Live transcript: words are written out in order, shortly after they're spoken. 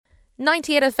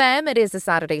98 FM, it is a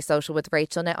Saturday Social with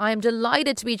Rachael. Now, I am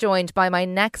delighted to be joined by my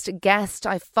next guest.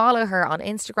 I follow her on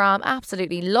Instagram,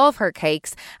 absolutely love her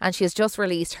cakes, and she has just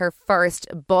released her first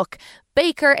book.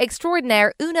 Baker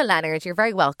extraordinaire Una Leonard, you're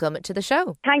very welcome to the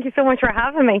show. Thank you so much for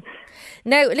having me.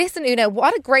 Now, listen, Una,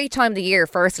 what a great time of the year,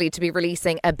 firstly, to be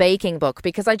releasing a baking book,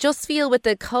 because I just feel with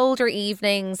the colder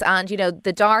evenings and, you know,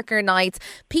 the darker nights,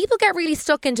 people get really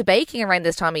stuck into baking around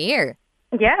this time of year.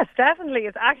 Yes, definitely.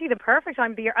 It's actually the perfect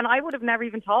time of the year. And I would have never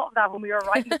even thought of that when we were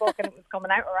writing the book and it was coming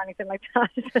out or anything like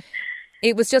that.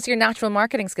 It was just your natural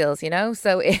marketing skills, you know?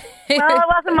 So well, it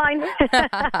wasn't mine.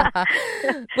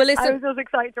 Well, listen, I was just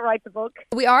excited to write the book.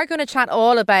 We are going to chat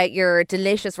all about your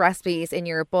delicious recipes in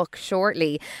your book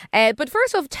shortly. But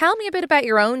first off, tell me a bit about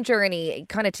your own journey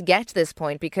kind of to get to this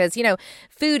point, because, you know,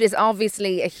 food is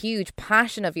obviously a huge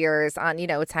passion of yours and, you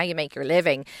know, it's how you make your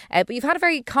living. But you've had a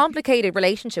very complicated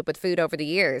relationship with food over the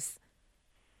years.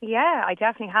 Yeah, I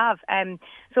definitely have.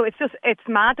 So it's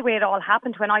mad the way it all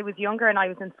happened. When I was younger and I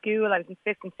was in school, I was in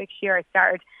fifth and sixth year,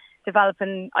 I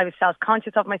was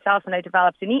self-conscious of myself and I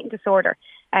developed an eating disorder.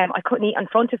 I couldn't eat in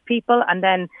front of people. And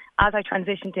then as I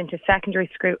transitioned into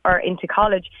secondary school or into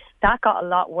college, that got a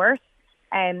lot worse.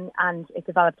 And it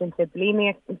developed into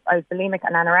bulimia. I was bulimic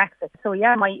and anorexic. So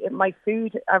yeah, my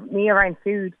food, me around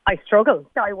food, I struggle.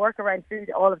 I work around food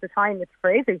all of the time. It's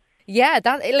crazy. Yeah,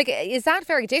 is that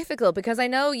very difficult? Because I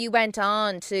know you went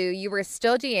on you were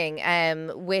studying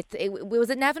was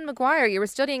it Nevin Maguire? You were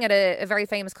studying at a very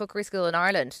famous cookery school in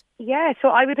Ireland. Yeah, so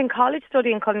I was in college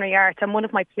studying culinary arts, and one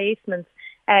of my placements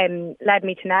led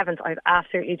me to Nevin's. I was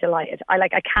absolutely delighted. I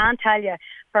can't tell you,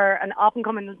 for an up and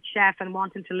coming chef and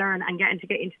wanting to learn and getting to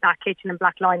get into that kitchen in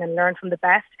Blackline and learn from the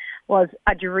best was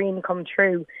a dream come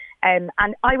true. And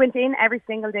I went in every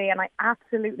single day and I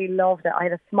absolutely loved it. I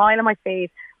had a smile on my face.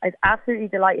 I was absolutely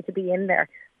delighted to be in there.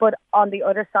 But on the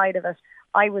other side of it,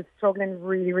 I was struggling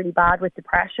really, really bad with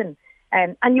depression.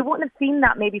 And you wouldn't have seen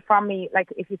that maybe from me, like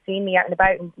if you've seen me out and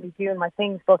about and me doing my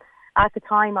things. But at the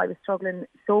time, I was struggling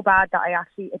so bad that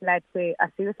it led to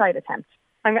a suicide attempt.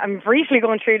 I'm briefly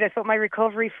going through this, but my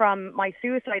recovery from my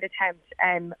suicide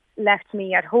attempt left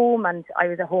me at home, and I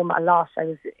was at home a lot. I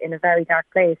was in a very dark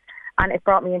place. And it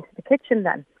brought me into the kitchen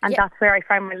then. And that's where I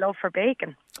found my love for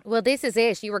baking. Well, this is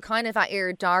it. You were kind of at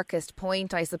your darkest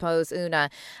point, I suppose, Una.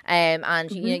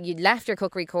 And you left your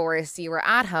cookery course, you were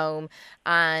at home,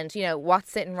 and, you know,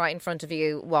 what's sitting right in front of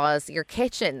you was your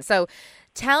kitchen. So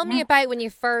tell me about when you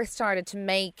first started to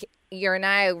make your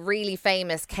now really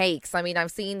famous cakes. I mean,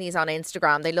 I've seen these on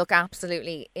Instagram. They look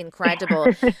absolutely incredible.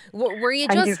 Were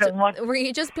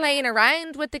you just playing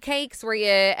around with the cakes? Were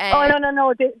you? Oh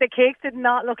no! The cakes did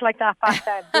not look like that back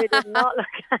then. They did not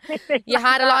look anything. You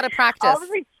had a lot of practice.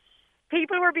 Obviously,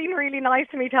 people were being really nice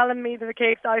to me, telling me that the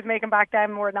cakes I was making back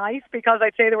then were nice, because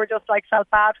I'd say they were just like felt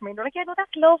bad for me. And they're like, yeah, no,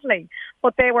 that's lovely.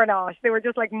 But they were not. They were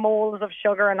just like molds of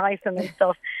sugar and icing and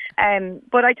stuff.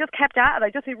 But I just kept at it. I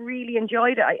just really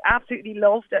enjoyed it. I absolutely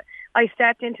loved it. I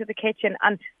stepped into the kitchen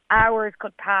and hours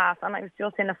could pass and I was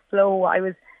just in a flow. I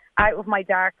was out of my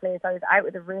dark place. I was out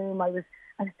of the room. I was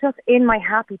just in my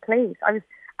happy place.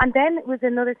 And then it was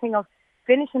another thing of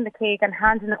finishing the cake and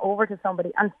handing it over to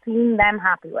somebody and seeing them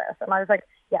happy with it. And I was like,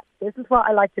 yeah, this is what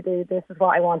I like to do. This is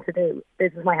what I want to do.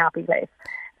 This is my happy place.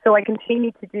 So I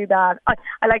continued to do that.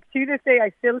 I like, to this day,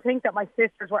 I still think that my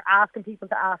sisters were asking people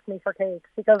to ask me for cakes,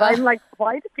 because I'm like,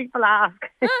 why do people ask?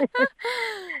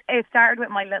 It started with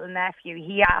my little nephew.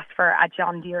 He asked for a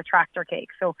John Deere tractor cake.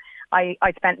 So I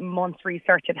spent months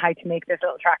researching how to make this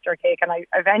little tractor cake, and I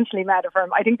eventually made it for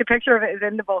him. I think the picture of it is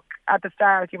in the book at the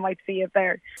start. You might see it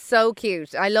there. So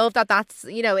cute. I love that. That's,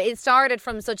 you know, it started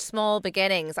from such small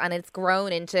beginnings and it's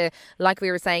grown into, like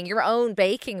we were saying, your own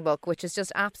baking book, which is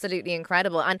just absolutely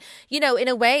incredible. And, you know, in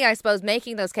a way, I suppose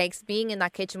making those cakes, being in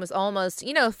that kitchen was almost,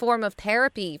 you know, a form of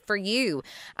therapy for you.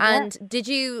 And did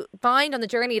you find on the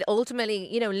journey it ultimately,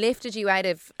 you know, lifted you out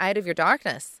of your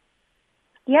darkness?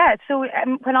 Yeah, so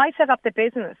when I set up the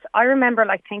business, I remember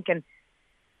thinking,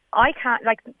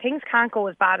 things can't go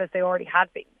as bad as they already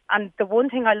had been. And the one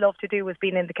thing I love to do was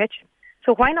being in the kitchen.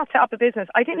 So why not set up a business?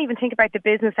 I didn't even think about the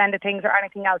business end of things or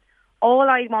anything else. All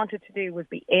I wanted to do was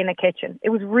be in a kitchen.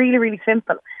 It was really, really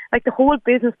simple. Like, the whole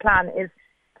business plan is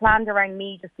planned around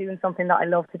me just doing something that I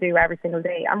love to do every single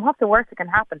day. And what's the worst that can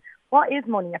happen? What is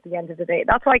money at the end of the day?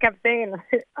 That's what I kept saying.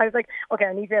 I was like, okay,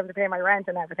 I need to be able to pay my rent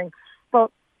and everything. But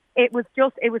it was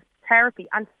therapy.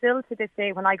 And still to this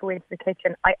day, when I go into the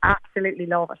kitchen, I absolutely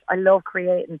love it. I love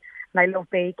creating and I love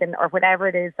baking or whatever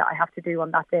it is that I have to do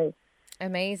on that day.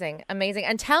 Amazing.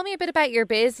 And tell me a bit about your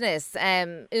business,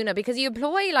 Una, because you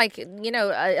employ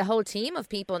a whole team of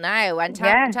people now. And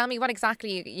tell me what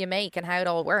exactly you make and how it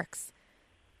all works.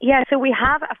 Yeah, so we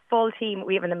have a full team.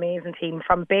 We have an amazing team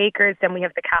from bakers. Then we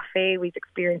have the cafe. We've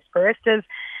experienced baristas.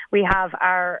 We have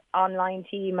our online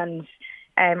team and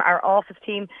our office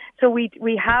team. So we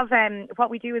have what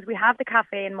we do is we have the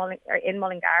cafe in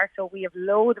Mullingar. So we have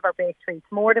loads of our baked treats,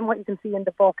 more than what you can see in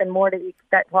the book and more than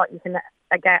what you can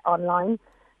get online.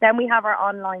 Then we have our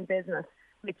online business,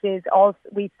 which is also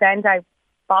we send out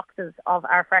boxes of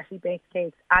our freshly baked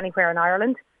cakes anywhere in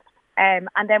Ireland. And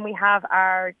then we have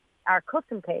our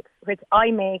custom cakes, which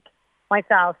I make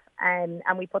myself, and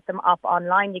we put them up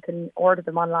online. You can order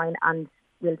them online and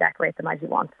we'll decorate them as you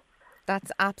want.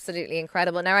 That's absolutely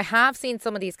incredible. Now, I have seen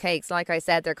some of these cakes. Like I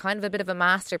said, they're kind of a bit of a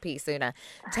masterpiece, Una.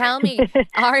 Tell me,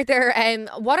 are there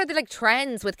what are the like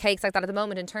trends with cakes like that at the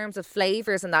moment in terms of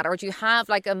flavours and that? Or do you have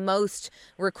like a most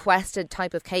requested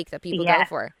type of cake that people go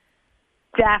for?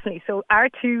 Definitely. So our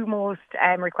two most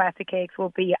requested cakes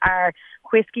will be our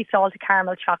whiskey salted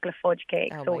caramel chocolate fudge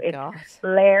cake. Oh, so my it's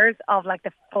God. layers of like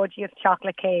the fudgiest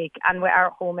chocolate cake, and with our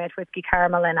homemade whiskey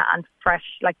caramel in it and fresh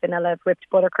like vanilla whipped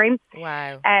buttercream.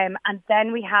 Wow. And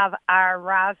then we have our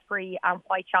raspberry and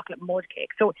white chocolate mud cake.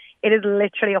 So it is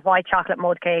literally a white chocolate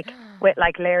mud cake with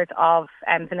like layers of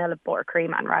vanilla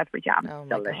buttercream and raspberry jam. Oh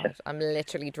my Delicious. God. I'm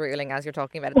literally drooling as you're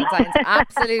talking about it. That sounds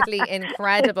absolutely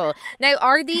incredible. Now,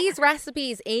 are these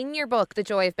recipes in your book, The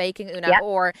Joy of Baking, Una? Yeah.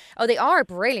 Or they are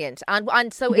brilliant.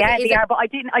 And so yeah, is they are, but I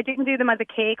didn't do them as a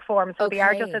cake form, so Okay. they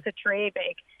are just as a tray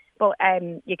bake. But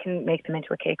you can make them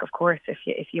into a cake, of course,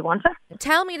 if you want to.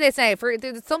 Tell me this now, for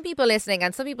there's some people listening,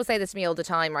 and some people say this to me all the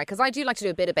time, right? Because I do like to do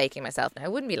a bit of baking myself. Now,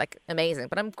 it wouldn't be like amazing,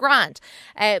 but I'm grand.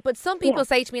 But some people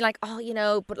say to me like,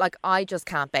 oh, but like I just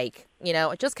can't bake.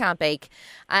 I just can't bake.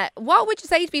 What would you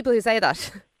say to people who say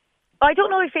that? I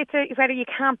don't know if it's whether you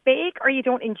can't bake or you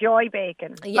don't enjoy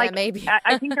baking. Yeah, maybe.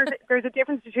 I think there's a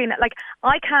difference between it. Like,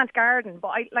 I can't garden, but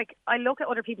I look at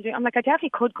other people doing it. I'm like, I definitely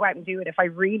could go out and do it if I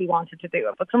really wanted to do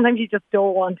it, but sometimes you just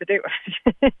don't want to do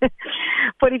it.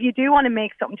 But if you do want to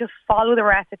make something, just follow the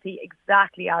recipe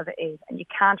exactly as it is, and you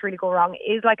can't really go wrong.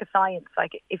 It is like a science.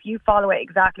 Like, if you follow it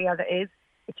exactly as it is,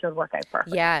 it should work out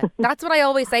perfect. Yeah, that's what I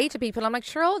always say to people. I'm like,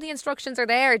 sure, all the instructions are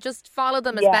there. Just follow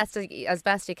them as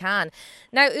best you can.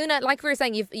 Now, Una, like we were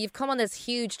saying, you've come on this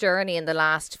huge journey in the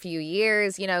last few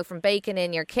years. From baking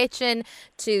in your kitchen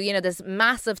to this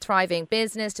massive thriving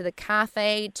business, to the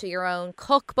cafe, to your own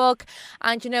cookbook,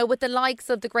 and with the likes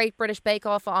of the Great British Bake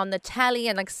Off on the telly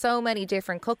and like so many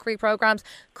different cookery programs.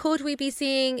 Could we be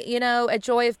seeing a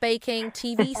Joy of Baking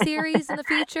TV series in the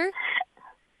future?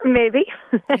 Maybe.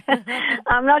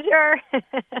 I'm not sure.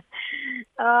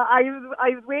 I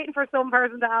was waiting for some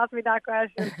person to ask me that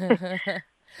question.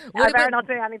 I better not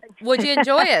say anything. Would you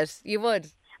enjoy it? You would?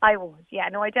 I would. Yeah,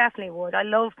 no, I definitely would. I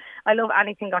love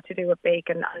anything got to do with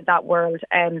bacon and that world.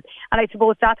 And I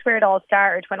suppose that's where it all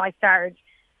started. When I started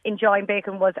enjoying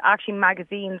baking was actually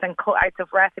magazines and cutouts of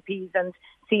recipes and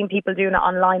seeing people doing it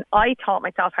online. I taught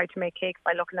myself how to make cakes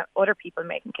by looking at other people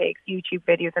making cakes, YouTube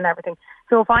videos and everything.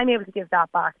 So if I'm able to give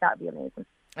that back, that would be amazing.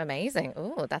 Amazing.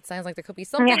 Oh, that sounds like there could be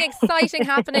something exciting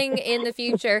happening in the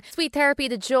future. Sweet Therapy,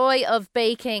 The Joy of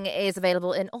Baking is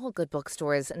available in all good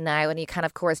bookstores now. And you can,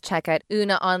 of course, check out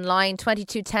Una online,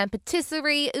 2210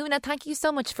 Patisserie. Una, thank you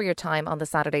so much for your time on the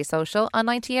Saturday Social on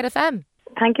 98 FM.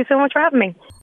 Thank you so much for having me.